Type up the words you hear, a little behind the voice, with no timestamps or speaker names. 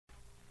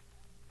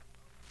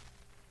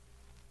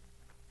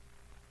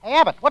Hey,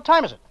 Abbott, what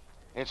time is it?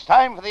 It's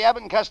time for the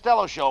Abbott and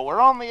Costello show.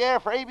 We're on the air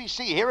for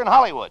ABC here in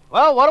Hollywood.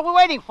 Well, what are we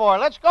waiting for?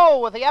 Let's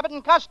go with the Abbott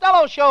and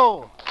Costello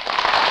show.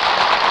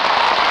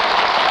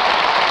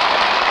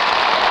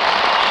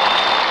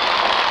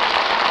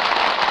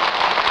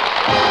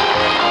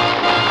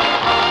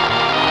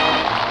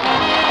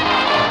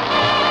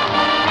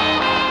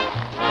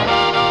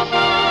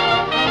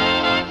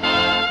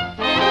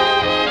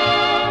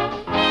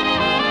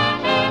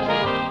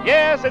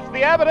 Yes, it's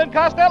the Abbott and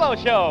Costello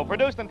Show,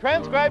 produced and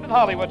transcribed in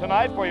Hollywood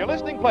tonight for your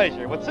listening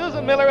pleasure with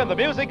Susan Miller and the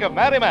music of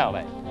Matty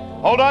Malney.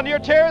 Hold on to your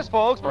chairs,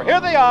 folks, for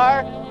here they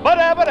are, Bud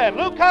Abbott and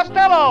Lou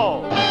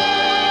Costello.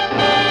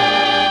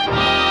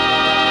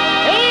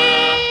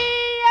 Hey,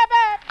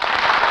 Abbott!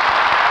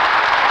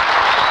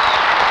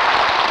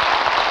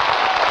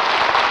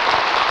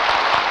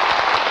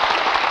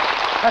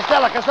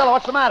 Costello,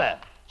 what's the matter?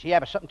 Gee,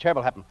 Abbott, something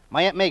terrible happened.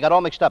 My Aunt May got all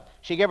mixed up.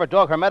 She gave her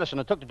dog her medicine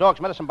and took the dog's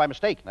medicine by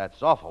mistake.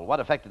 That's awful. What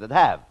effect did it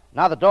have?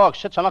 Now the dog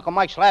sits on Uncle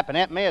Mike's lap and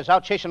Aunt May is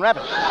out chasing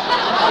rabbits.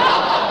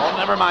 Oh,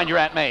 never mind your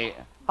Aunt May.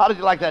 How did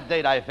you like that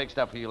date I fixed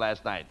up for you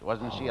last night?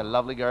 Wasn't she a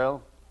lovely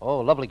girl? Oh,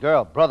 lovely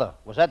girl. Brother,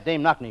 was that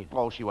Dame Knock-Kneed?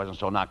 Oh, she wasn't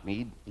so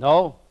knock-kneed.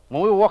 No.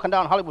 When we were walking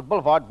down Hollywood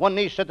Boulevard, one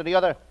niece said to the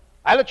other,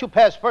 I let you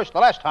pass first the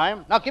last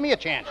time. Now give me a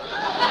chance.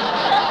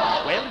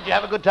 Well, did you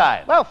have a good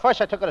time? Well,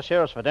 first I took her to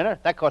Ciro's for dinner.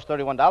 That cost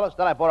 $31.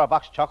 Then I bought her a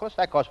box of chocolates.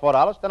 That cost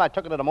 $4. Then I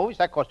took her to the movies.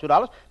 That cost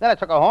 $2. Then I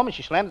took her home, and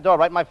she slammed the door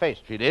right in my face.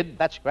 She did?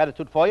 That's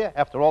gratitude for you,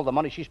 after all the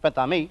money she spent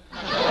on me.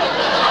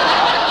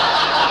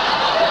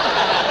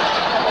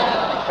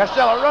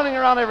 Costello, running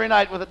around every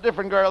night with a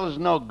different girl is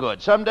no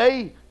good.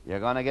 Someday, you're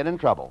going to get in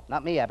trouble.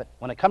 Not me, Abbott.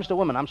 When it comes to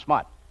women, I'm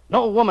smart.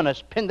 No woman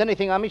has pinned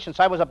anything on me since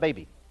I was a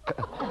baby.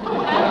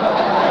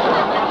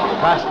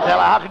 Costello,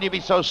 how can you be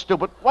so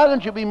stupid? Why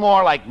don't you be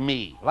more like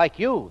me? Like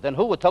you, then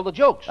who would tell the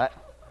jokes? I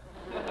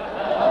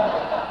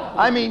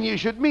mean, you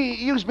should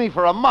use me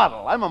for a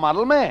model. I'm a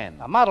model man.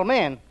 A model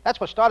man? That's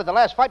what started the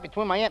last fight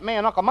between my Aunt May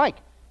and Uncle Mike.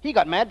 He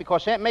got mad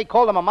because Aunt May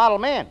called him a model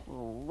man.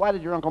 Why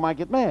did your Uncle Mike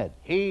get mad?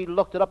 He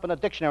looked it up in a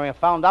dictionary and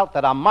found out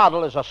that a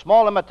model is a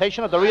small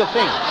imitation of the real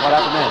thing. What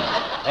happened then?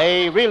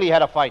 They really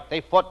had a fight.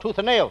 They fought tooth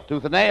and nail.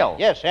 Tooth and nail?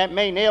 Yes, Aunt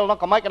May nailed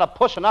Uncle Mike in a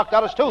puss and knocked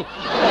out his tooth.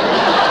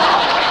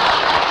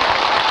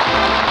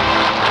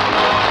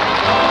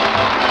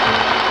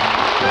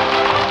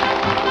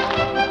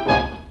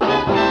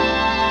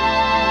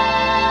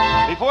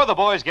 Before the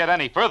boys get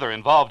any further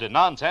involved in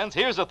nonsense,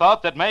 here's a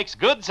thought that makes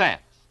good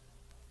sense.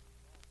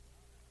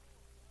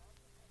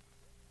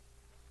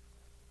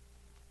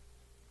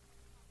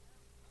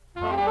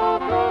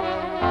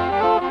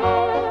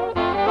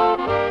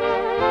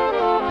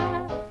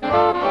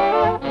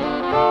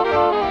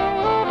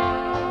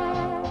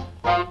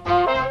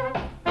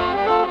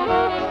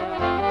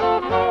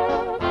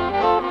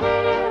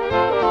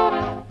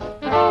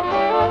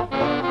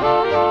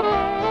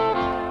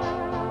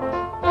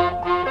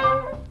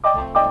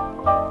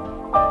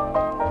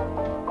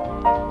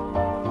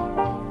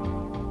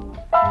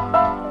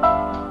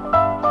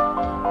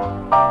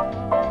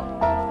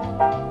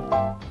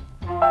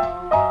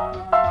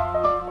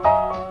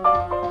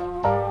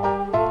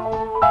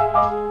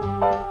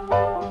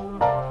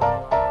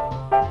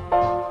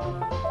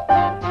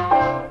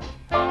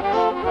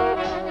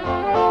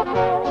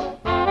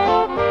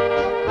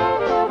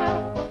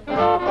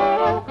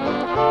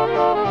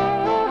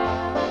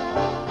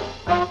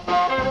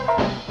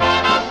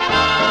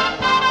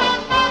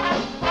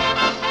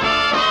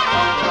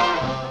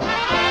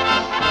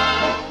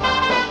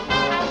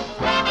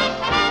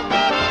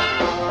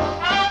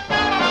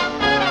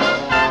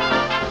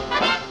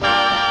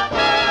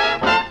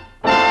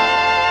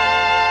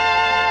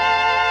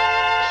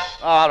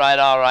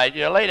 All right.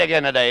 You're late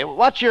again today.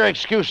 What's your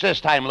excuse this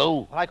time,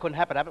 Lou? Well, I couldn't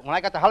help it, Abbott. When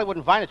I got to Hollywood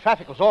and Vine, the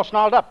traffic was all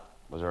snarled up.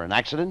 Was there an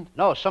accident?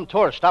 No, some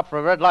tourist stopped for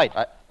a red light.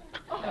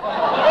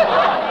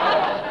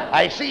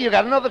 I see you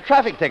got another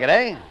traffic ticket,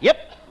 eh?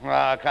 Yep.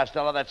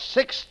 Costello, that's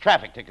 6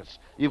 traffic tickets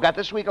you've got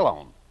this week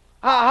alone.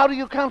 How do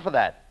you account for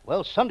that?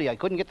 Well, Sunday I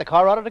couldn't get the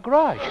car out of the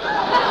garage.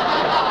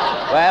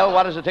 Well,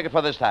 what is the ticket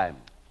for this time?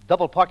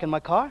 Double parking my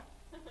car,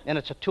 and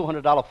it's a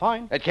 $200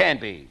 fine. It can't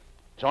be.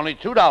 It's only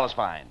 $2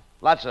 fine.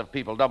 Lots of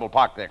people double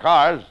park their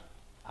cars.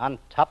 On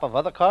top of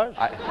other cars?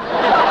 Why did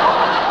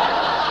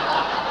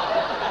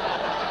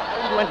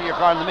you enter your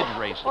car in the midget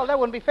race? Well, that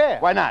wouldn't be fair.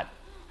 Why not?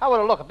 How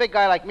would it look, a big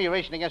guy like me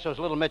racing against those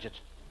little midgets?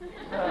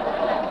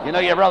 You know,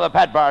 your brother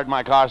Pat borrowed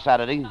my car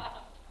Saturday.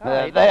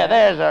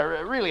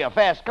 There's really a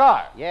fast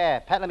car. Yeah,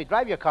 Pat let me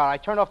drive your car. I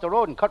turned off the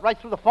road and cut right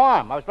through the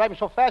farm. I was driving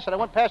so fast that I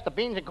went past the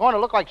beans and corn. It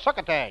looked like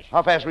succotash.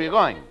 How fast were you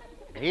going?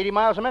 80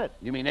 miles a minute.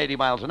 You mean 80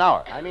 miles an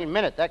hour? I mean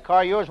minute. That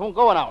car of yours won't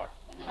go an hour.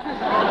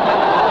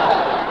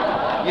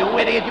 You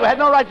idiot. You had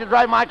no right to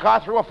drive my car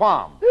through a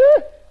farm.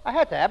 I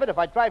had to have it. If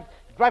I drive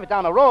it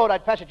down the road,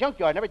 I'd pass a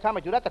junkyard, and every time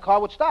I do that, the car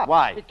would stop.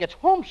 Why? It gets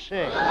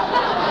homesick.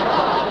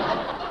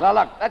 Now,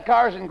 look, that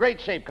car is in great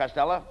shape,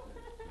 Costello.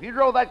 If you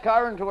drove that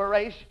car into a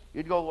race,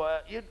 you'd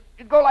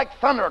You'd go like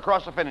thunder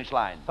across the finish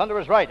line. Thunder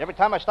is right. Every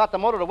time I start the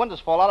motor, the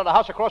windows fall out of the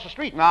house across the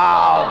street. No,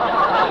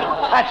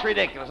 that's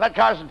ridiculous. That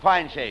car's in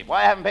fine shape.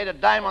 Why, I haven't paid a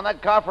dime on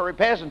that car for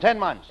repairs in 10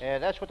 months. Yeah,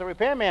 that's what the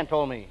repairman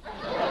told me.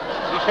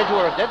 He said you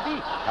were a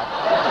deadbeat.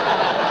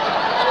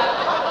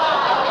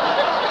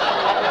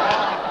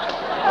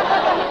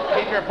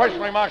 Keep your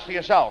personal remarks to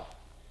yourself.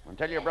 And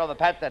tell your brother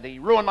Pat that he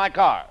ruined my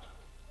car.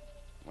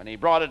 When he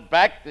brought it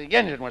back, the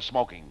engine was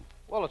smoking.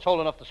 Well, it's old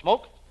enough to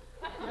smoke.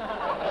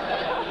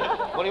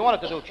 What do you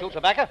want it to do, chew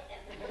tobacco?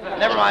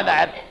 Never mind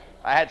that.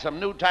 I had some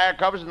new tire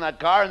covers in that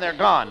car, and they're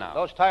gone now.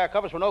 Those tire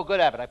covers were no good,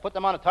 Abbott. I put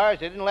them on the tires.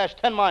 They didn't last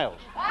 10 miles.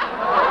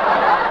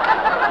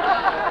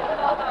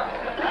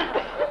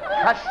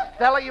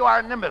 Costello, you are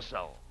an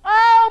imbecile.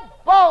 Oh,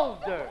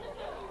 Boulder!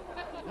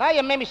 Now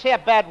you made me say a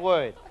bad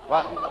word.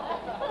 What?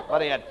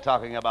 What are you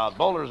talking about?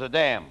 Boulder's a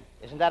dam.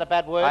 Isn't that a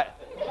bad word?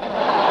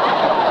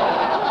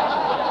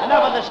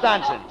 Enough of this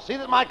nonsense. See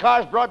that my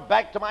car's brought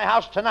back to my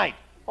house tonight.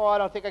 Oh, I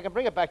don't think I can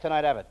bring it back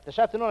tonight, Abbott. This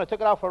afternoon I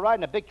took it out for a ride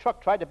and a big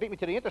truck tried to beat me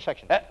to the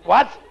intersection.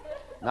 What?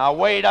 Now,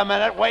 wait a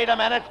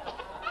minute.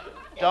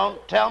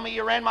 Don't tell me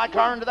you ran my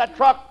car into that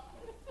truck.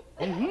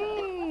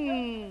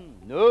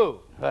 No.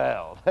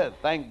 Well,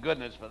 thank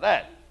goodness for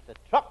that. The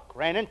truck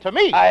ran into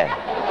me.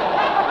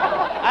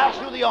 I'll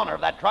sue the owner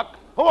of that truck.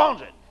 Who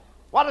owns it?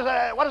 What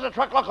does the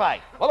truck look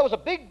like? Well, it was a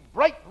big,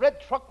 bright red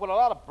truck with a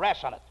lot of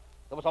brass on it.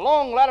 There was a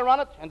long ladder on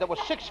it, and there were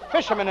 6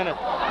 fishermen in it.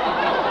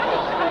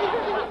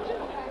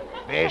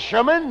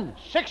 Fishermen?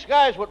 6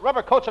 guys with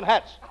rubber coats and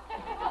hats.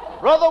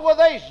 Brother, were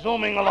they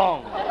zooming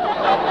along.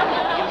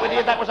 You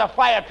idiot, that was a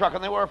fire truck,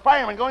 and they were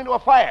firemen going to a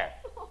fire.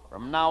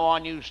 From now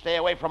on, you stay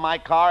away from my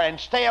car and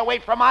stay away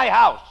from my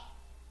house.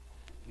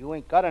 You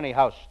ain't got any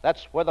house.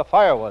 That's where the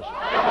fire was.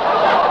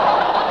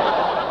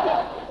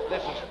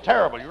 This is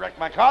terrible. You wrecked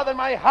my car, then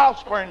my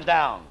house burns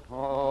down.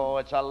 Oh,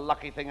 it's a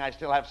lucky thing I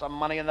still have some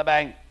money in the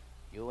bank.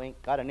 You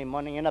ain't got any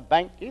money in the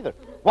bank either.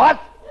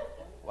 What?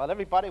 While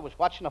everybody was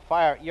watching a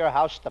fire at your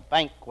house, the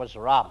bank was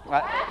robbed.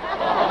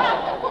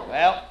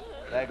 Well,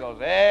 there goes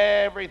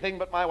everything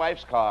but my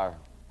wife's car.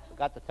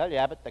 Forgot to tell you,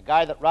 Abbott, the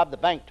guy that robbed the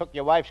bank took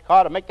your wife's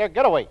car to make their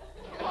getaway.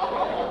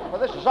 Well,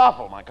 this is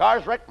awful. My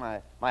car's wrecked.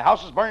 My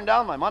house is burned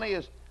down. My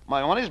money's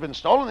been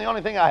stolen. The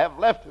only thing I have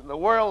left in the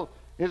world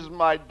is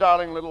my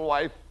darling little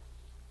wife.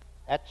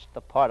 That's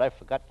the part I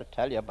forgot to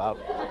tell you about.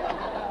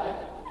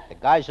 The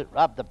guys that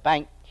robbed the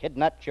bank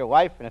kidnapped your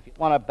wife, and if you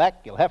want her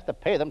back, you'll have to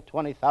pay them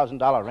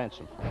 $20,000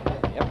 ransom.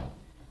 Yep.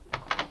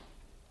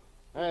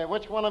 Hey,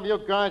 which one of you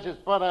guys is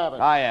Bud Abbott?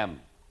 I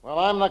am. Well,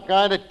 I'm the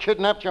guy that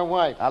kidnapped your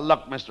wife. Now,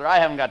 look, mister, I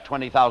haven't got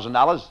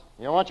 $20,000.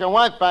 You want your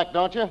wife back,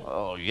 don't you?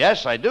 Oh,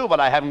 yes, I do, but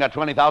I haven't got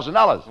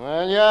 $20,000.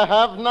 Well, you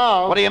have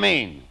now. What do you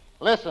mean?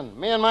 Listen,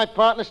 me and my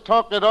partners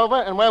talked it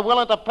over, and we're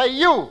willing to pay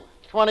you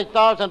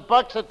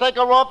 $20,000 to take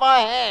her off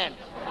our hands.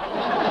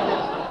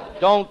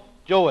 Don't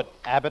do it,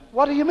 Abbott.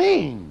 What do you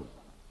mean?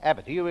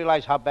 Abbott, do you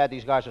realize how bad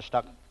these guys are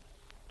stuck?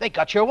 They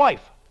got your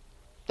wife.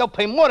 They'll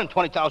pay more than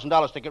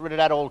 $20,000 to get rid of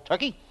that old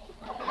turkey.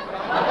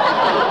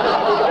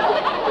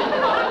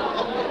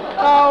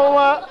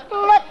 Now,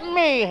 let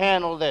me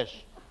handle this.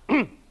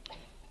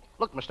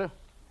 Look, mister,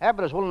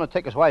 Abbott is willing to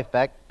take his wife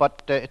back,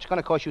 but it's going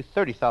to cost you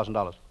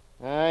 $30,000.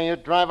 You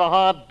drive a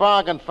hard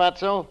bargain,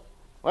 Fatso.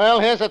 Well,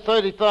 here's a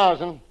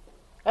 $30,000.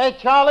 Hey,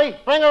 Charlie,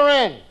 bring her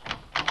in.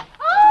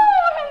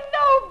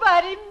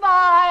 Buddy,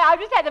 my, I've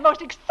just had the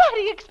most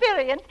exciting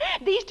experience.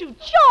 These 2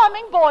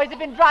 charming boys have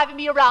been driving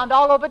me around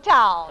all over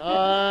town.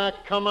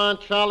 Come on,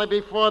 Charlie,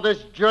 before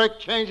this jerk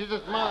changes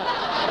his mind.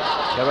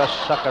 You're a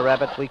sucker,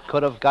 Abbott. We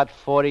could have got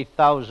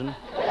 $40,000.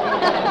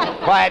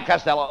 Quiet,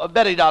 Costello.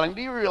 Betty, darling,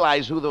 do you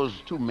realize who those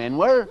 2 men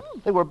were?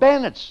 They were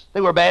bandits.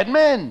 They were bad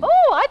men.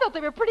 Oh, I thought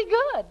they were pretty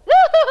good.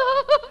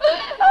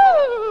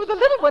 Oh, the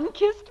little one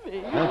kissed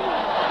me.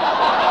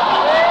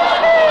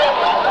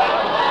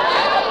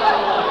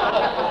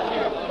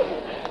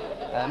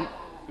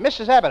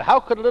 Mrs. Abbott, how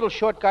could a little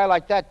short guy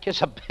like that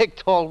kiss a big,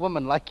 tall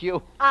woman like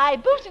you? I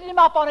boosted him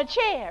up on a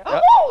chair.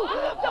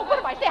 Oh, no,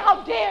 what do I say?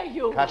 How dare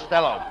you?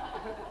 Costello,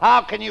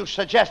 how can you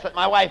suggest that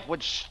my wife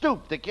would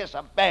stoop to kiss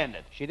a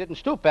bandit? She didn't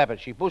stoop, Abbott.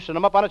 She boosted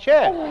him up on a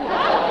chair.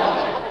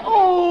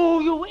 Oh,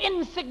 you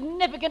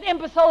insignificant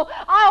imbecile.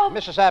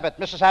 Mrs.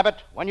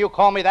 Abbott, when you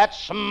call me that,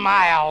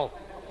 smile.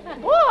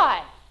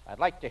 Why? I'd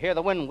like to hear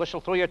the wind whistle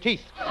through your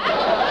teeth.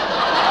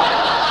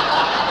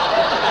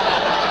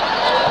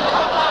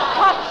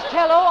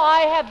 Costello,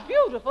 I have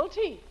beautiful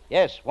teeth.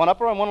 Yes, one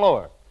upper and one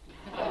lower.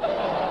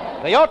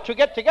 They ought to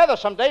get together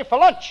someday for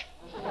lunch.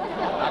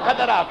 Now, cut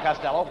that out,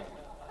 Costello.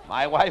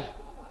 My wife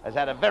has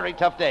had a very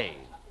tough day.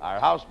 Our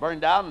house burned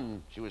down,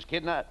 and she was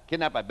kidnapped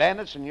by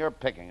bandits, and you're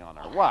picking on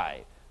her.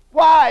 Why?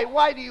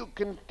 Why do you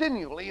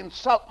continually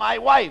insult my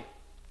wife?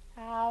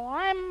 Oh,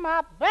 I'm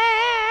a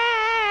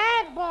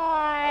bad boy.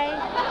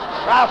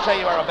 I'll say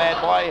you are a bad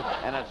boy,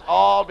 and it's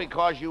all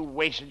because you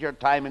wasted your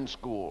time in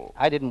school.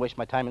 I didn't waste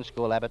my time in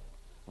school, Abbott.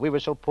 We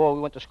were so poor we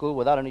went to school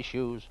without any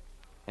shoes.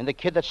 And the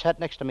kid that sat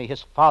next to me,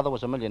 his father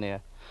was a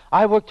millionaire.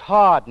 I worked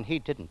hard, and he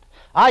didn't.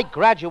 I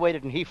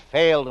graduated, and he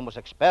failed and was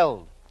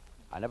expelled.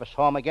 I never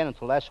saw him again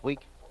until last week.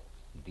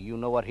 Do you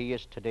know what he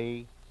is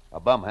today? A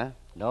bum, huh?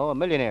 No, a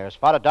millionaire. His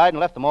father died and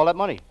left him all that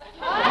money.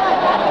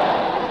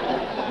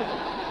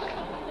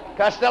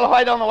 Costello,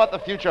 I don't know what the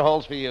future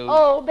holds for you.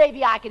 Oh,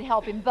 maybe I can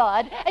help him,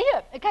 Bud.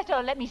 Here,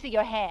 Costello, let me see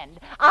your hand.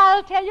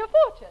 I'll tell your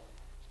fortune.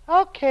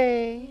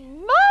 Okay.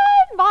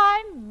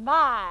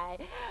 My.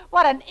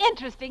 What an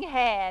interesting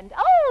hand.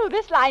 Oh,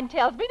 this line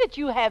tells me that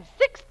you have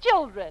 6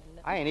 children.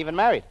 I ain't even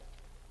married.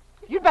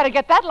 You'd better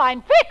get that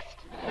line fixed.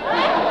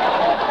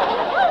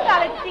 Now,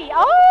 let's see.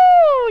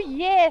 Oh,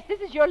 yes,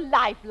 this is your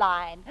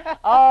lifeline.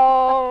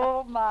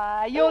 Oh,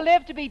 my. You'll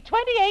live to be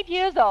 28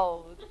 years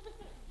old.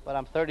 But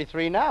I'm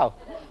 33 now.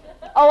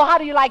 Oh, how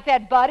do you like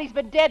that, Bud? He's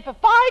been dead for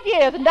 5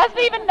 years and doesn't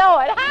even know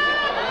it.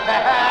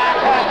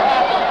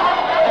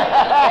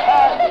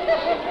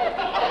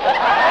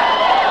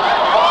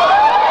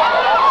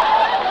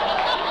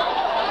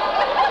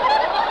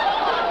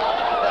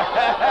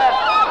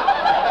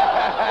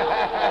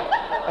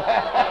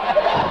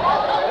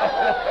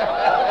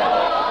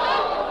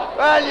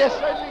 Well,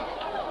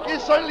 you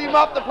certainly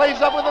mopped the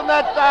place up with him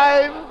that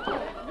time.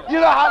 You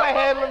know how to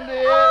handle him,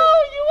 dear.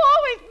 Oh, you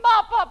always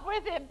mop up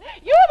with him.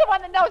 You're the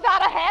one that knows how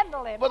to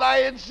handle him. But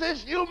I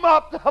insist you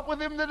mopped up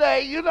with him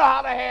today. You know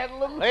how to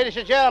handle him. Ladies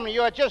and gentlemen,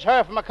 you have just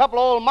heard from a couple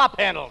of old mop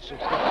handles.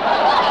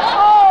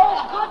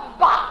 Oh,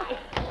 goodbye.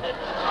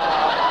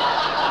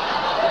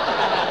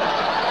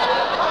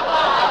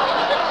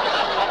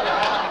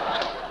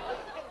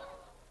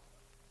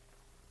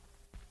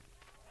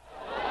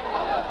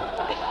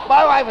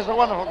 My wife is a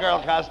wonderful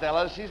girl,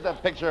 Costello. She's the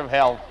picture of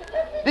health.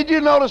 Did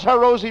you notice her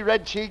rosy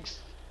red cheeks?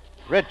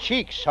 Red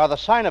cheeks are the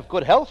sign of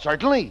good health?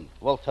 Certainly.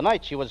 Well,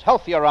 tonight she was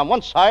healthier on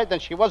one side than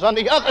she was on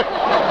the other.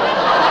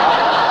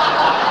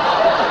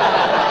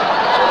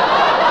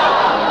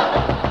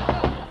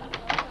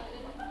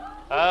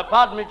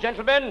 Pardon me,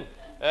 gentlemen.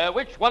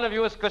 Which one of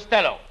you is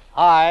Costello?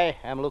 I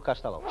am Lou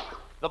Costello.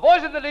 The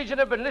boys in the Legion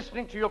have been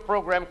listening to your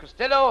program,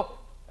 Costello,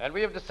 and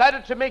we have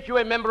decided to make you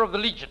a member of the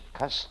Legion.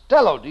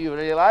 Costello, do you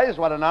realize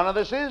what an honor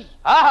this is?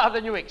 Ah,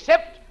 then you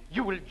accept?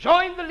 You will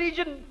join the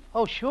Legion?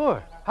 Oh,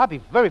 sure. I'll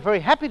be very, very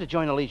happy to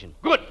join the Legion.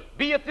 Good.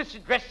 Be at this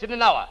address in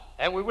an hour,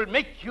 and we will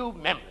make you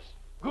members.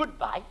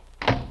 Goodbye.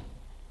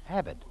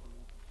 Abbott,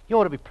 you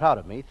ought to be proud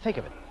of me. Think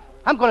of it.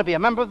 I'm going to be a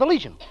member of the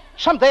Legion.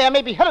 Someday I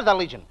may be head of that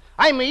Legion.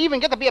 I may even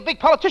get to be a big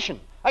politician.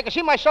 I can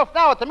see myself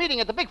now at the meeting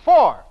at the Big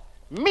Four.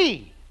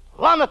 Me,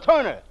 Lana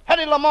Turner,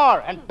 Hedy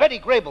Lamarr, and Betty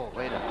Grable.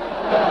 Wait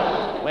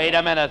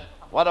a minute.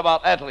 What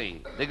about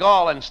Attlee, de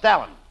Gaulle, and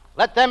Stalin?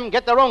 Let them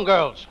get their own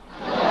girls.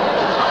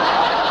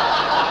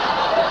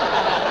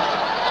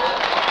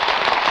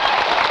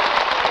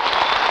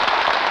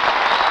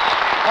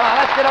 Come on,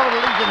 let's get over to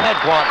Legion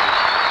headquarters.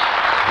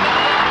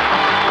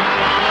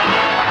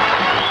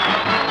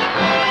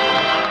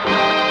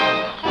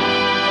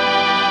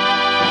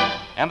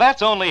 And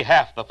that's only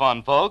half the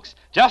fun, folks.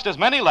 Just as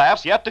many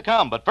laughs yet to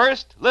come. But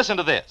first, listen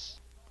to this.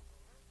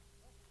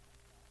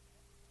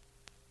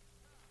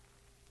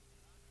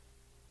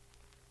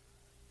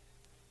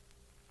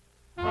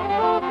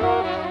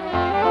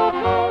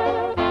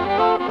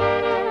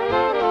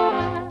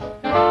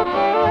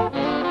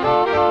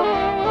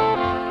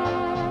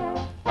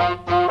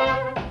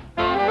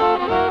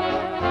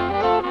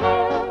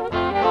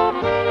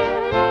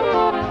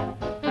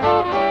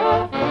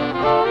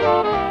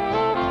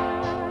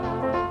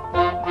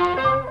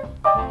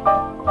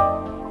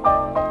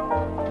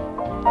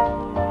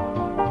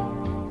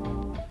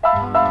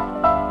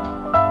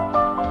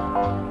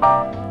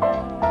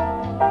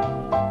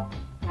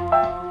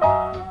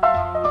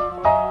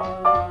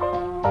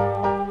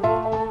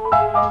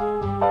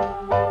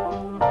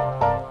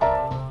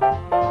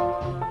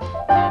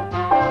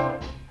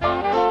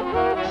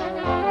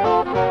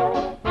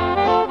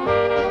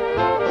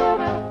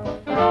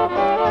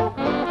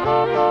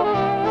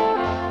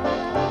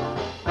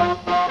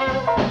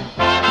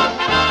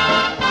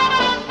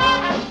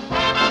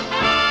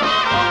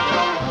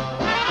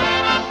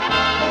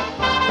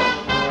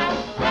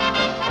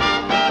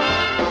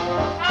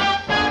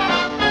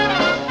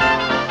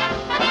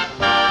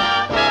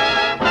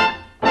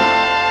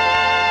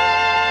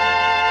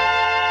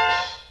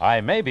 I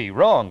may be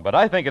wrong, but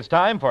I think it's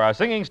time for our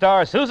singing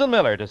star, Susan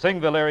Miller, to sing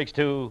the lyrics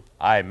to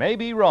I May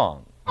Be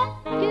Wrong.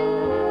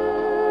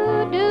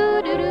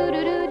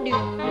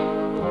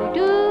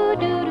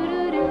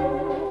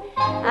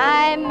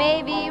 I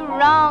may be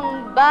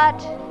wrong, but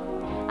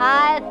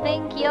I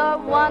think you're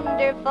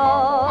wonderful.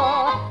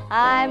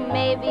 I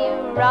may be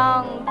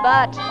wrong,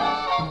 but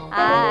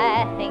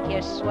I think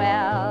you're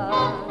swell.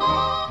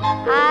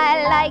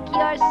 I like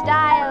your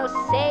style,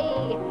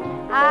 say,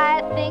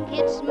 I think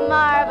it's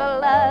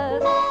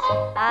marvelous.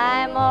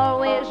 I'm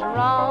always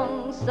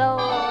wrong, so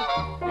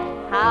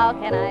how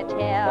can I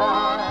tell?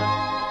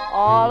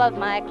 All of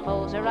my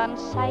clothes are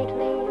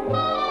unsightly.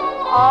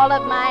 All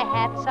of my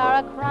hats are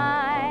a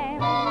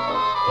crime.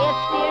 If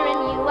dear in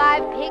you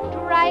I've picked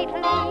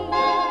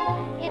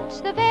rightly, it's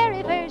the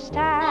very first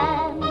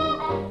time.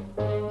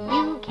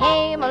 You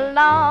came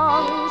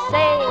along,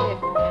 say,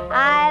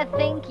 I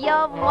think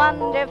you're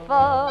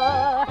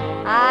wonderful.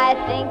 I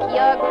think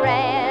you're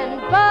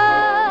grand,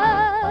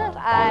 but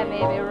I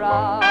may be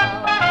wrong.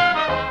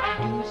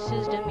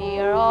 Deuces to me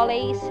are all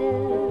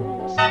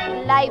aces.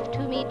 Life to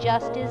me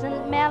just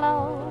isn't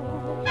mellow.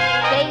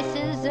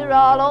 Faces are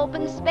all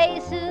open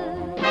spaces.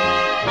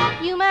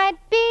 You might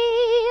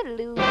be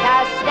Lou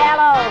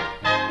Costello.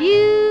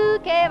 You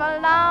came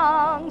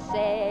along,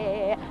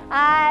 say,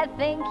 I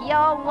think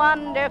you're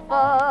wonderful.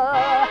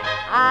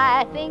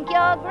 I think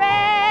you're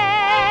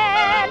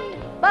grand,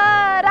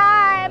 but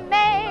I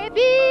may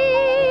be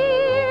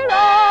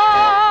wrong.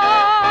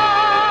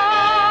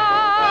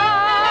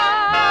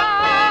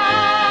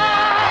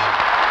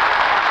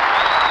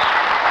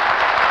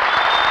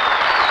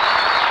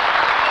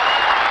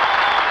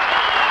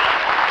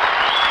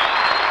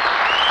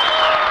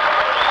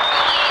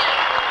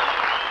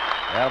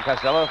 Well,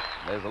 Costello,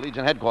 there's the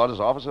Legion headquarters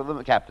office of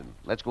the captain.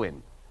 Let's go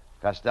in.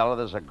 Costello,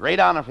 there's a great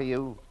honor for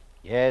you.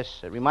 Yes,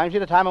 it reminds me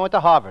of the time I went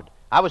to Harvard.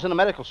 I was in the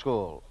medical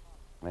school.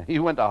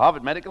 You went to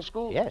Harvard Medical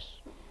School? Yes.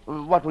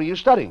 What were you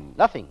studying?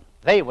 Nothing.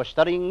 They were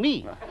studying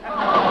me.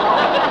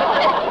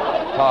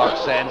 Talk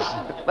sense.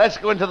 Let's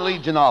go into the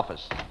Legion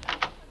office.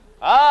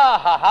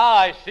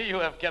 I see you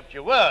have kept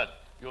your word.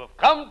 You have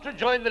come to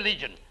join the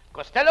Legion.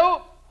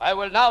 Costello, I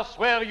will now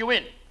swear you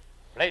in.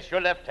 Place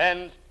your left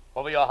hand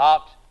over your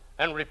heart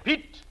and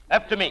repeat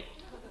after me.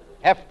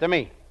 After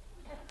me.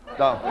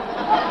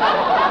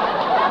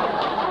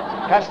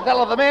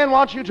 Costello, the man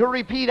wants you to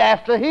repeat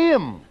after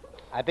him.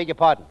 I beg your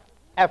pardon.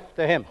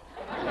 After him.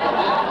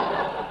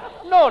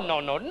 No,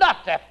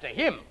 not after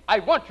him. I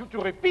want you to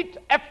repeat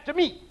after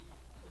me.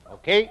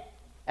 Okay?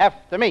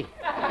 After me.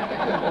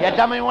 Yeah,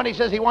 dummy, when he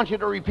says he wants you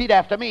to repeat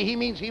after me, he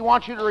means he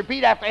wants you to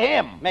repeat after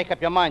him. Make up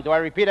your mind. Do I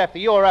repeat after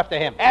you or after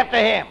him? After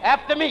him.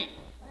 After me.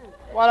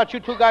 Why don't you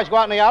two guys go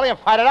out in the alley and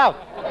fight it out?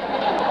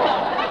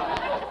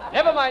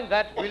 Never mind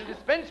that. We'll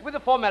dispense with the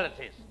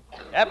formalities.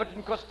 Abbott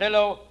and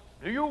Costello,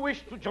 do you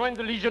wish to join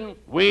the Legion?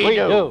 We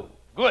do.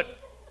 Good.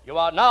 You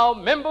are now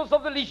members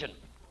of the Legion.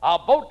 Our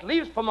boat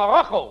leaves for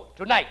Morocco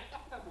tonight.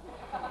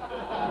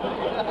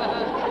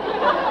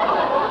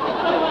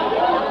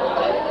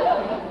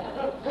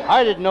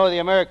 I didn't know the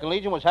American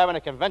Legion was having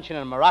a convention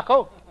in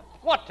Morocco.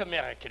 What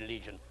American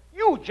Legion?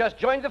 You just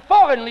joined the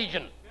Foreign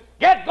Legion.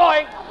 Get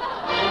going.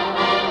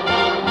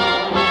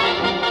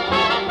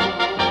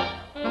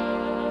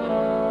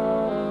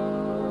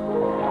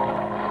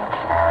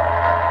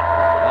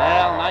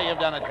 Well, now you've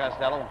done it,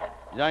 Costello.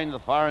 Joined the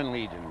Foreign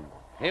Legion.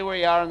 Here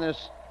we are in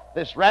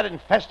this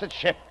rat-infested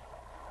ship.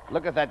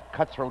 Look at that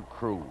cutthroat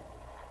crew.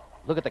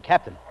 Look at the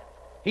captain.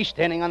 He's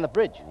standing on the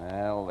bridge.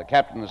 Well, the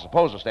captain is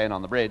supposed to stand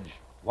on the bridge.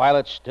 While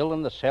it's still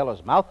in the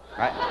sailor's mouth?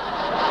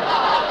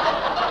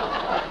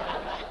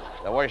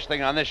 The worst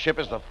thing on this ship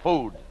is the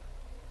food.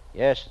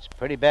 Yes, it's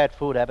pretty bad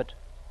food, Abbott.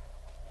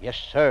 Yes,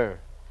 sir.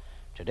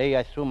 Today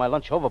I threw my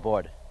lunch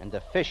overboard, and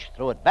the fish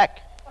threw it back.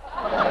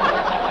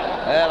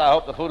 Well, I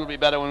hope the food will be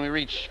better when we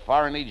reach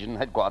Foreign Legion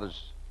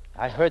headquarters.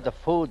 I heard the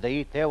food they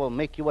eat there will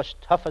make you as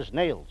tough as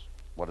nails.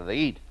 What do they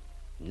eat?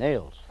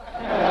 Nails.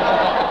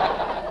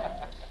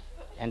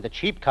 And the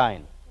cheap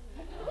kind.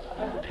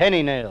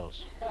 Penny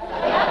nails.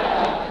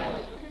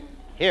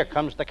 Here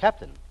comes the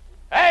captain.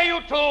 Hey,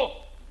 you two!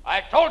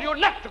 I told you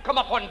not to come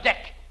up on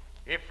deck.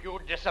 If you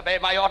disobey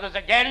my orders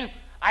again,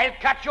 I'll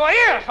cut your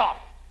ears off.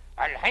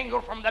 I'll hang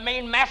you from the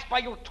main mast by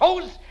your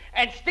toes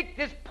and stick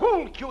this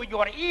pool cue in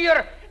your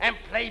ear and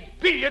play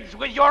billiards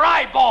with your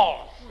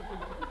eyeballs.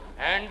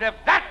 And if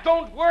that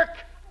don't work,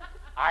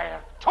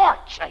 I'll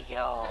torture you.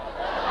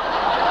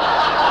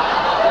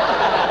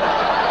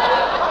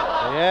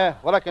 Yeah?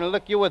 Well, I can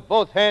lick you with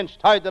both hands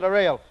tied to the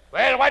rail.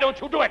 Well, why don't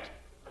you do it?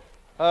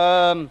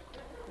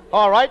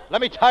 All right.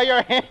 Let me tie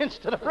your hands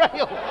to the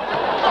rail.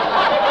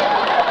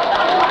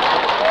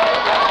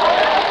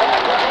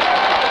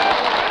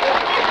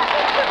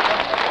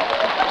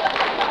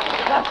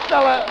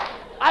 Costello,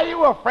 are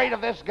you afraid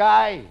of this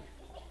guy?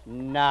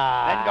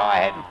 Nah. Then go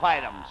ahead and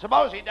fight him.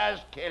 Suppose he does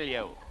kill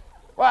you.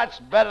 What's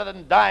better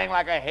than dying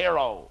like a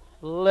hero?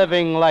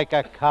 Living like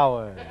a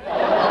coward.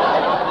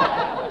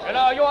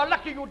 You are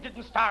lucky you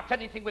didn't start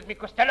anything with me,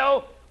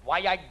 Costello. Why,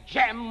 I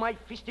jam my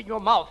fist in your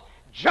mouth,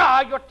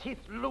 jar your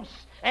teeth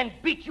loose, and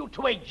beat you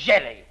to a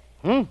jelly.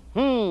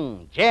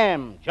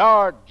 Jam,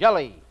 jarred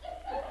jelly.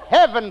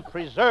 Heaven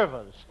preserve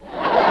us.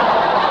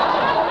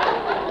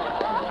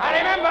 I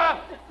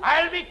remember,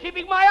 I'll be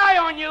keeping my eye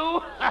on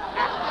you.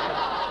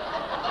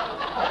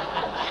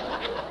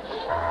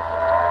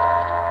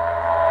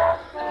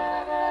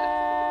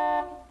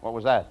 What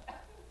was that?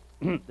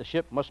 The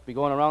ship must be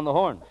going around the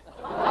horn.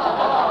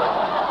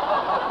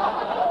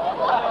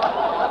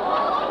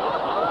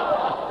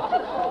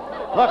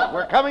 Look,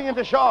 we're coming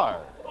into shore.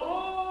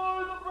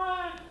 Oh, the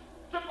bridge!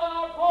 Ship on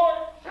our port!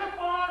 Ship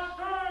on our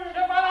stern!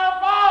 Ship on our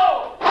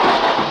bow!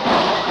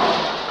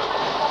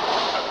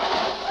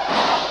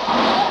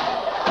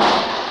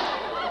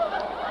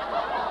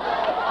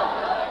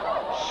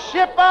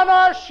 Ship on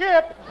our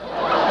ship!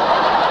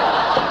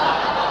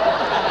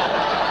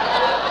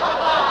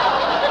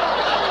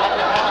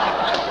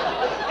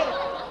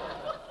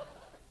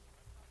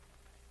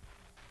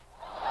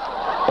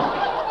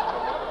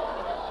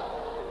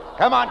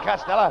 Come on,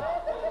 Costello.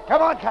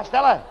 Come on,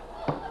 Costello.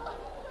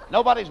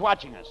 Nobody's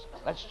watching us.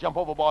 Let's jump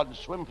overboard and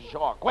swim for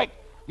shore. Quick,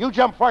 you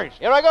jump first.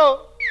 Here I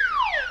go.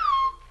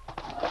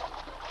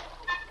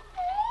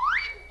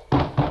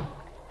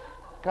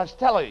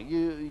 Costello,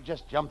 you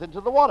just jumped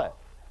into the water.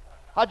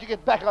 How'd you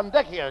get back on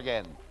deck here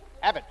again?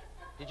 Abbott,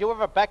 did you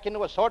ever back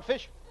into a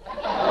swordfish? Oh,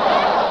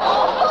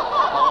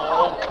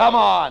 come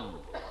on.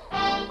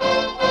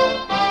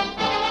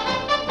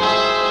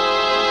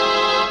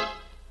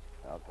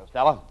 Well,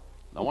 Costello,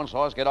 no one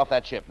saw us get off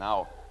that ship.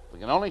 Now, if we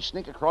can only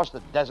sneak across the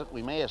desert,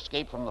 we may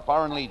escape from the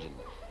Foreign Legion.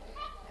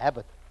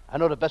 Abbott, I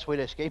know the best way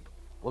to escape.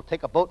 We'll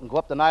take a boat and go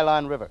up the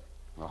Nile River.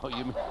 Oh,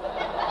 you mean...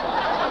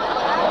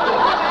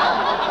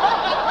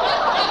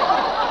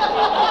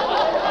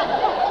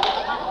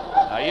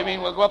 Now, you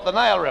mean we'll go up the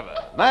Nile River?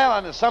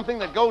 Nylon is something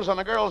that goes on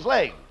a girl's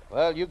leg.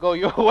 Well, you go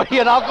your way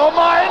and I'll go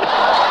mine.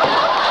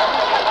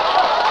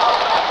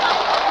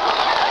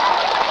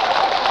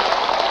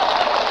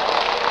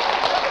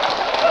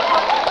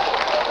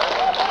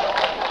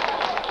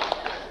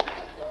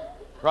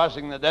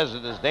 Crossing the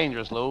desert is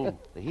dangerous, Lou.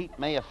 The heat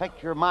may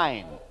affect your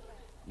mind.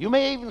 You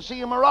may even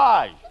see a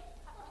mirage.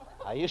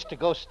 I used to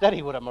go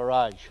steady with a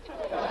mirage.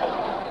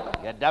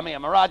 You dummy, a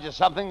mirage is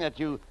something that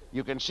you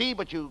can see,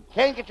 but you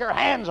can't get your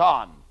hands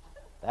on.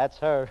 That's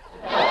her.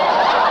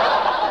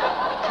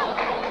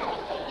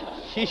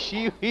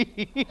 She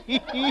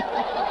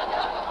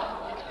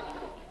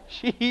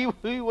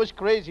was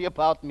crazy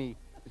about me.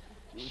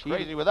 She's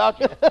crazy without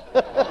you.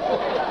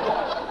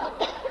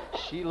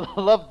 She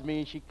loved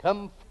me. She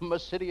come from a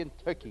city in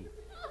Turkey.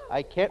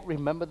 I can't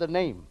remember the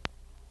name.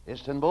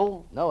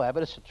 Istanbul? No,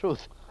 Abbott, it's the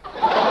truth. No,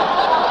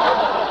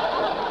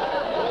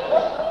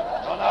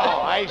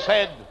 I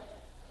said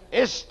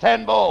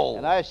Istanbul.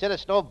 And I said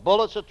it's no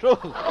bull, it's the truth.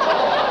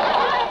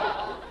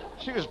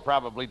 She was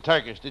probably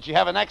Turkish. Did she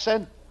have an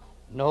accent?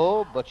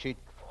 No, but she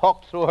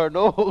talked through her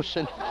nose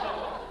and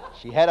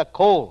she had a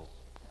cold.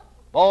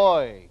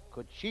 Boy,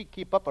 could she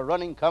keep up a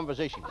running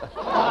conversation.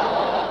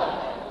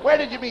 Where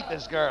did you meet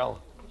this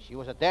girl? She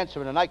was a dancer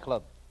in a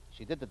nightclub.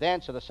 She did the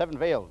dance of the 7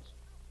 veils.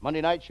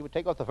 Monday night, she would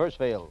take off the first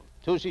veil.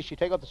 Tuesday, she'd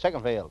take off the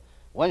second veil.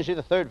 Wednesday,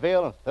 the 3rd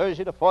veil, and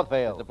Thursday, the 4th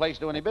veil. Did the place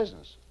do any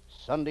business?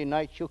 Sunday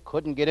night, you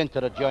couldn't get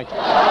into the joint.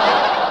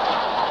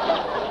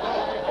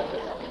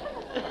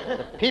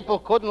 The people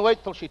couldn't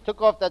wait till she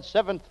took off that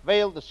 7th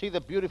veil to see the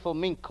beautiful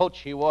mink coat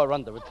she wore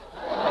under it.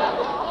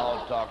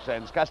 Oh, talk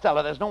sense.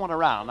 Costello, there's no one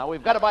around. Now,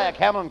 we've got to buy a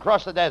camel and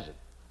cross the desert.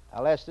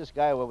 I'll ask this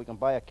guy where we can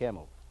buy a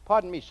camel.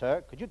 Pardon me,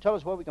 sir. Could you tell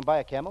us where we can buy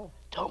a camel?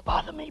 Don't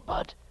bother me,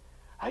 Bud.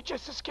 I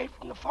just escaped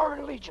from the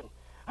Foreign Legion.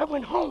 I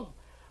went home.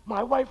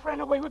 My wife ran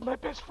away with my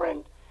best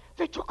friend.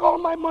 They took all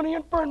my money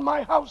and burned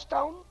my house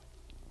down.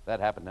 If that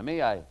happened to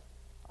me, I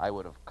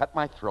would have cut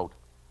my throat.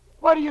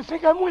 Why do you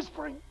think I'm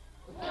whispering?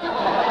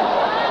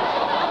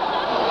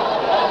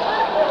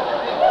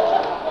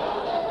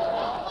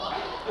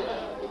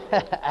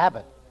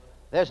 Abbott,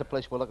 there's a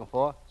place we're looking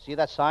for. See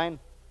that sign?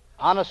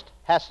 Honest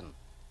Hassan,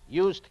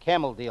 used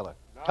camel dealer.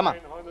 Come on.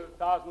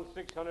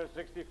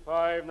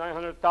 900,665,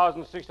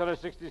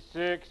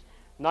 900,666,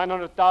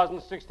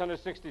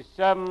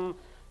 900,667,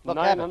 Look,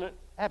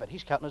 Abbott,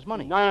 he's counting his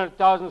money.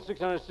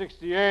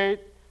 900,668,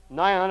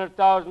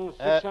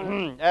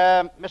 900,600...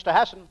 Mr.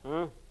 Hassan.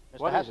 Huh? Mr.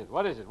 What Hassan. is it?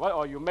 What is it? What?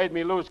 Oh, you made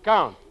me lose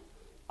count.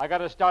 I got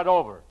to start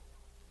over.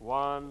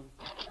 1,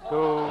 2, 3,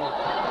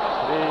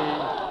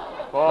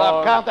 4...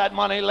 Look, count that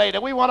money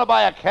later. We want to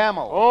buy a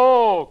camel.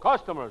 Oh,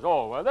 customers.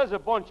 Oh, well, there's a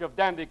bunch of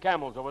dandy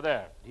camels over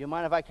there. Do you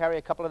mind if I carry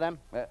a couple of them?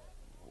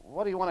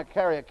 What do you want to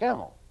carry a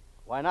camel?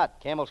 Why not?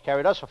 Camels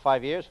carried us for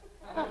 5 years.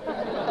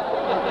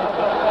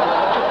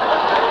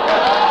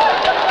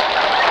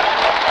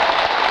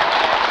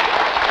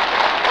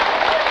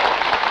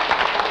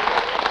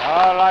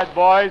 All right,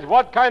 boys.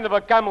 What kind of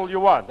a camel you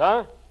want,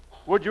 huh?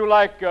 Would you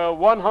like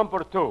 1 hump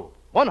or 2?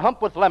 1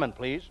 hump with lemon,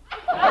 please.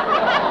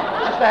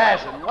 Mr.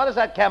 Hassan, what is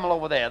that camel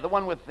over there? The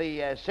one with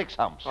the 6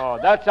 humps. Oh,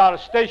 that's our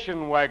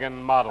station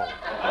wagon model.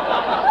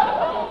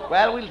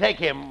 Well, we'll take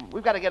him.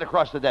 We've got to get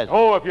across the desert.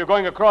 Oh, if you're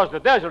going across the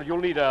desert, you'll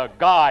need a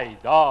guide.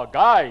 A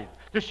guide.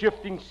 The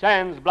shifting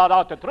sands blot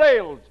out the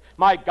trails.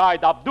 My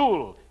guide,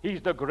 Abdul,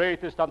 he's the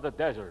greatest on the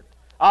desert.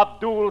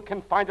 Abdul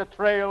can find a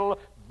trail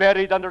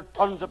buried under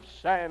tons of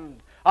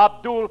sand.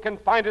 Abdul can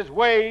find his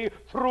way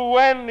through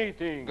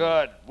anything.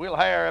 Good. We'll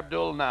hire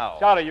Abdul now.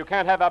 Sorry, you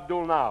can't have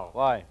Abdul now.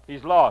 Why?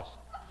 He's lost.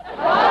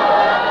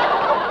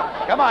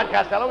 Come on,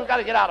 Costello. We've got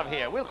to get out of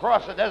here. We'll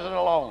cross the desert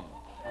alone.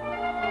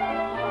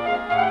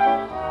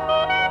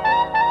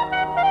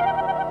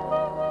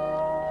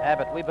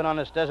 Abbott, we've been on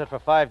this desert for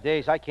 5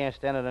 days. I can't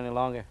stand it any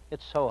longer.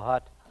 It's so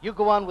hot. You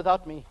go on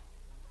without me.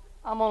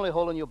 I'm only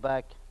holding you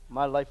back.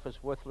 My life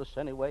is worthless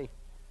anyway.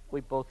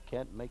 We both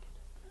can't make it.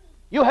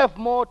 You have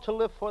more to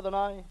live for than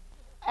I.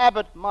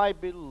 Abbott, my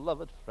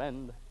beloved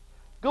friend.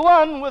 Go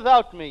on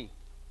without me.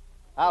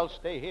 I'll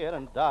stay here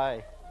and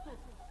die.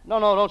 No,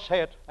 don't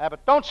say it,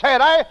 Abbott. Don't say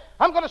it.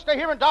 I'm going to stay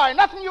here and die.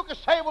 Nothing you can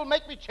say will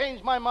make me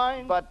change my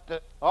mind.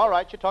 But, all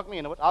right, you talk me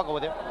into it. I'll go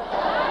with you.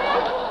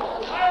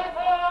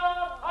 Hyper,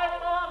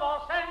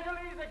 Los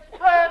Angeles Express.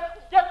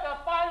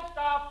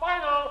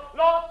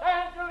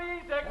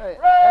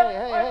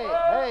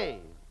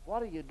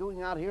 What are you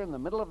doing out here in the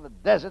middle of the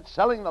desert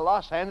selling the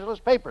Los Angeles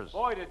papers?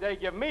 Boy, did they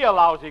give me a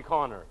lousy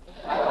corner.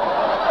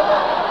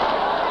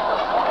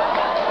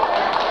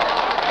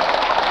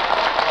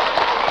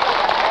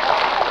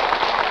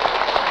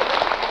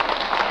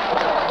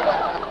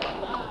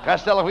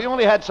 Costello, we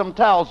only had some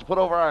towels to put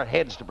over our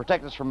heads to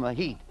protect us from the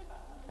heat.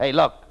 Hey,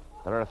 look,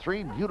 there are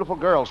 3 beautiful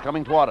girls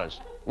coming toward us.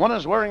 One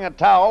is wearing a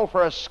towel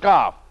for a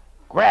scarf.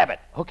 Grab it.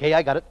 Okay,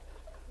 I got it.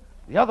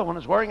 The other one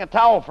is wearing a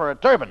towel for a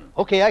turban.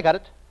 Okay, I got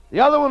it. The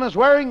other one is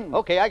wearing...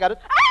 Okay, I got it.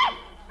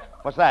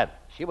 What's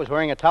that? She was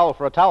wearing a towel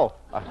for a towel.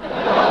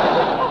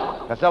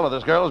 Costello,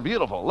 this girl is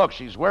beautiful. Look,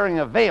 she's wearing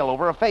a veil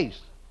over her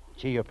face.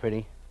 Gee, you're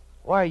pretty.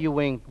 Why are you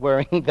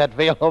wearing that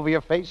veil over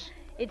your face?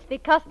 It's the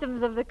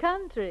customs of the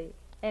country.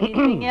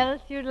 Anything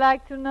else you'd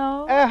like to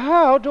know?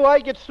 How do I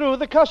get through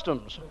the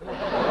customs?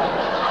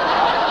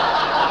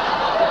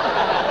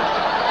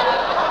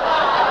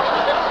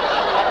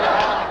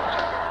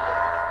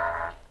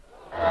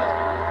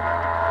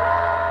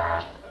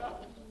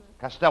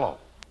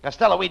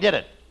 Costello, we did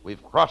it.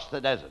 We've crossed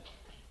the desert.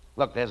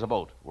 Look, there's a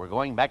boat. We're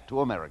going back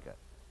to America.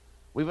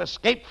 We've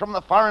escaped from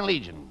the Foreign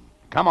Legion.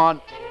 Come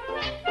on.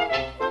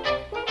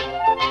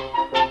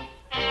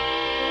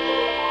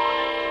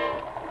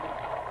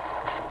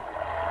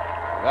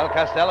 Well,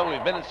 Costello,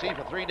 we've been at sea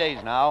for 3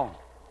 days now.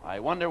 I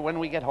wonder when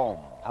we get home.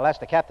 I'll ask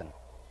the captain.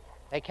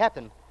 Hey,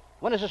 Captain,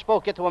 when does this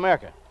boat get to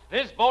America?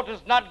 This boat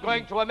is not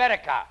going to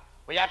America.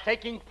 We are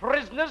taking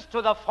prisoners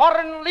to the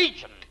Foreign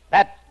Legion.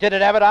 That did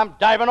it, Abbott. I'm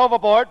diving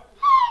overboard.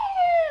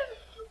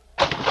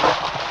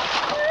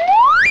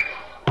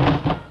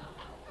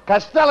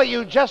 Costello,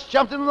 you just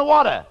jumped into the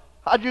water.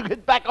 How'd you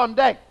get back on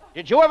deck?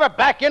 Did you ever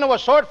back into a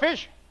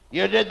swordfish?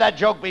 You did that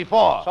joke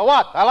before. So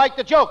what? I like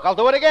the joke. I'll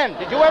do it again.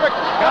 Did you ever...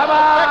 Come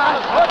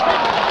on!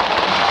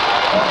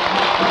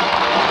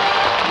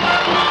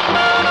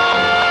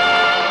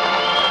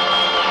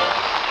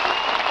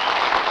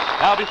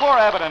 Now, before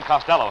Abbott and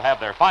Costello have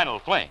their final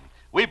fling,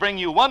 we bring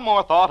you one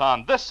more thought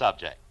on this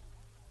subject.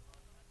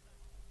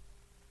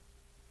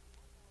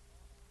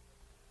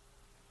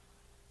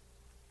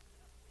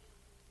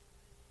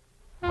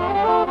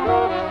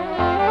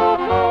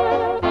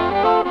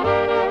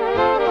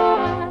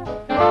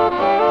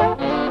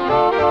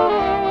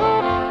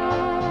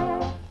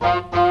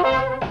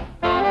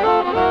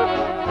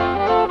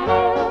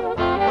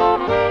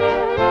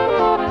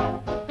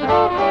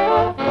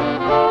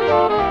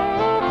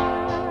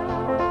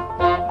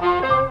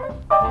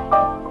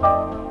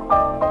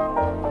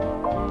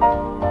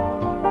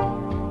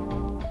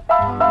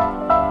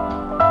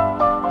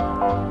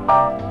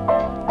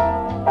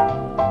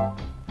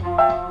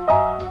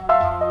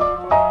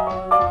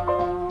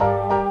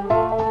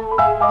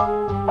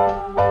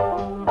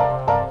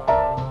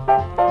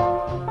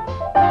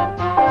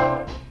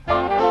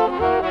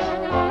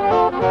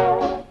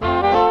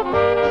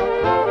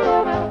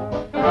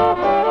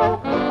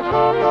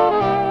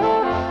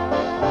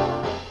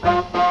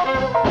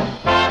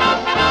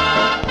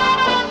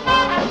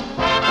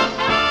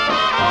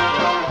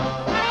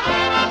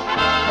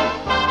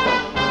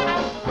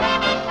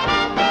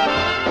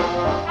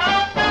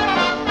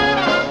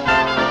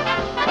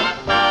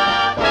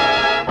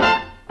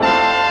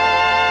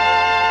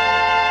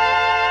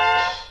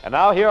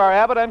 Now, here are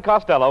Abbott and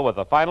Costello with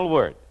the final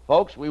word.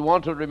 Folks, we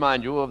want to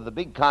remind you of the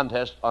big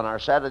contest on our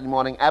Saturday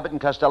morning Abbott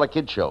and Costello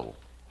Kid Show.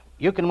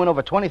 You can win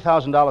over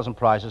 $20,000 in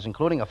prizes,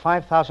 including a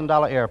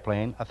 $5,000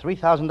 airplane, a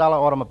 $3,000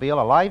 automobile,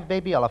 a live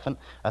baby elephant,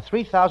 a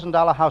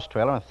 $3,000 house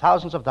trailer, and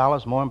thousands of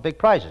dollars more in big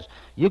prizes.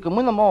 You can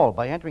win them all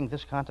by entering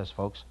this contest,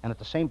 folks, and at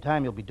the same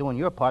time, you'll be doing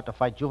your part to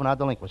fight juvenile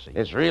delinquency.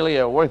 It's really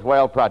a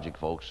worthwhile project,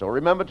 folks, so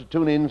remember to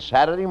tune in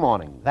Saturday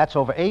morning. That's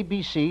over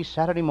ABC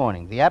Saturday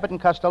morning, the Abbott and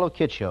Costello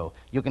Kid Show.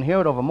 You can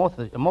hear it over most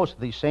of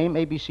the same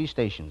ABC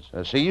stations.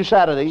 See you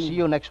Saturday. See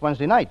you next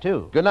Wednesday night,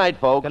 too. Good night,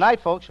 folks. Good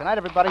night, folks. Good night,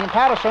 everybody in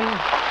Patterson.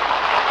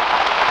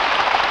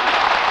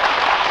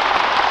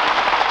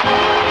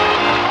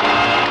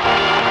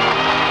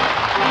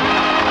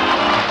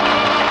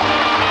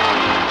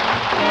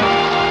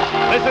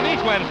 Listen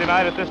each Wednesday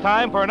night at this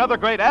time for another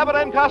great Abbott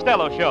and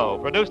Costello show,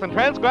 produced and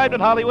transcribed in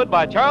Hollywood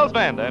by Charles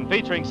Vanda and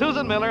featuring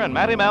Susan Miller and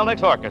Matty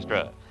Malnick's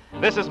orchestra.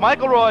 This is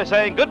Michael Roy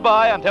saying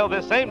goodbye until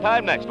this same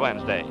time next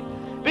Wednesday.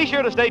 Be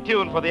sure to stay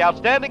tuned for the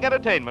outstanding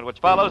entertainment which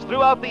follows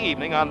throughout the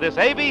evening on this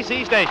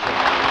ABC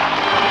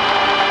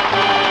station.